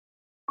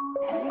Usually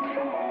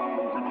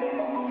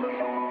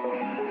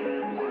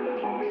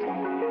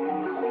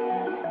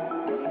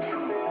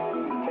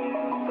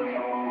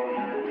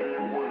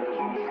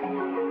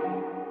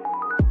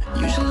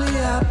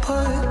I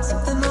put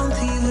something on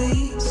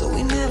TV, so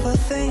we never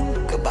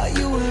think about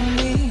you and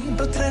me.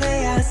 But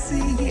today I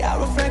see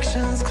our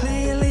reflections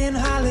clearly in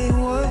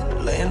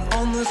Hollywood, laying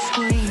on the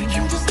screen.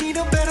 You just need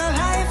a better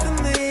life than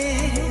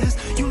this.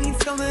 You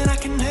need something I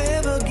can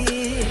never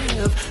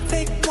give.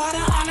 Fake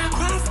water all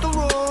across the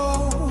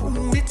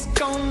road. It's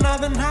gone now,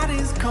 the night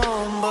is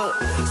come. But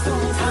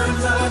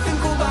sometimes all I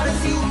think about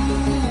is you.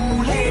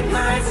 Late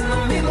nights in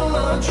the middle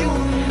of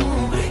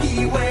June.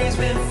 He waves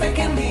been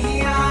faking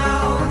me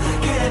out.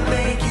 Can't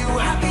make you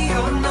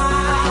happier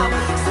now.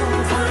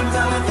 Sometimes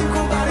all I think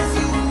about is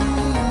you.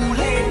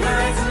 Late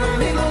nights in the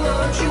middle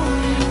of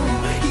June.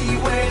 He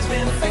waves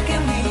been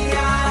faking me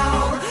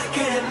out.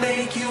 Can't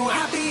make you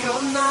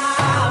happier now.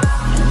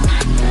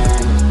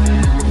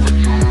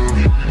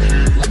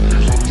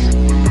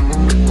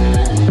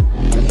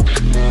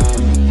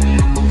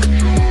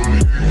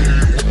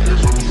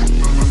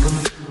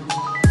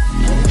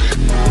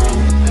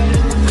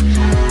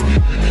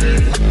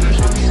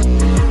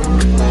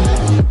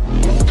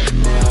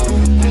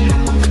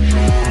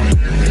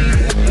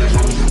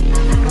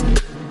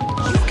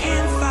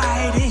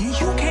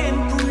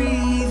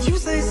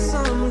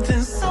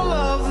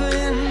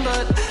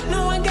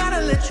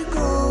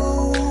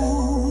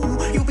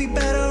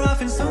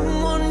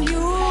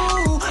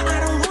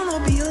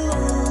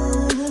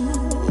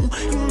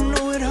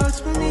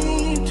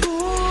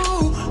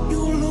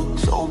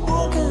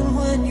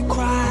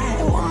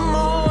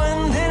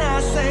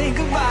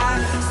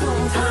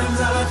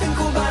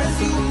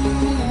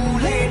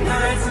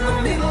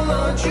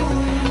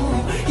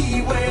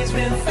 He waves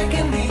been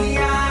faking me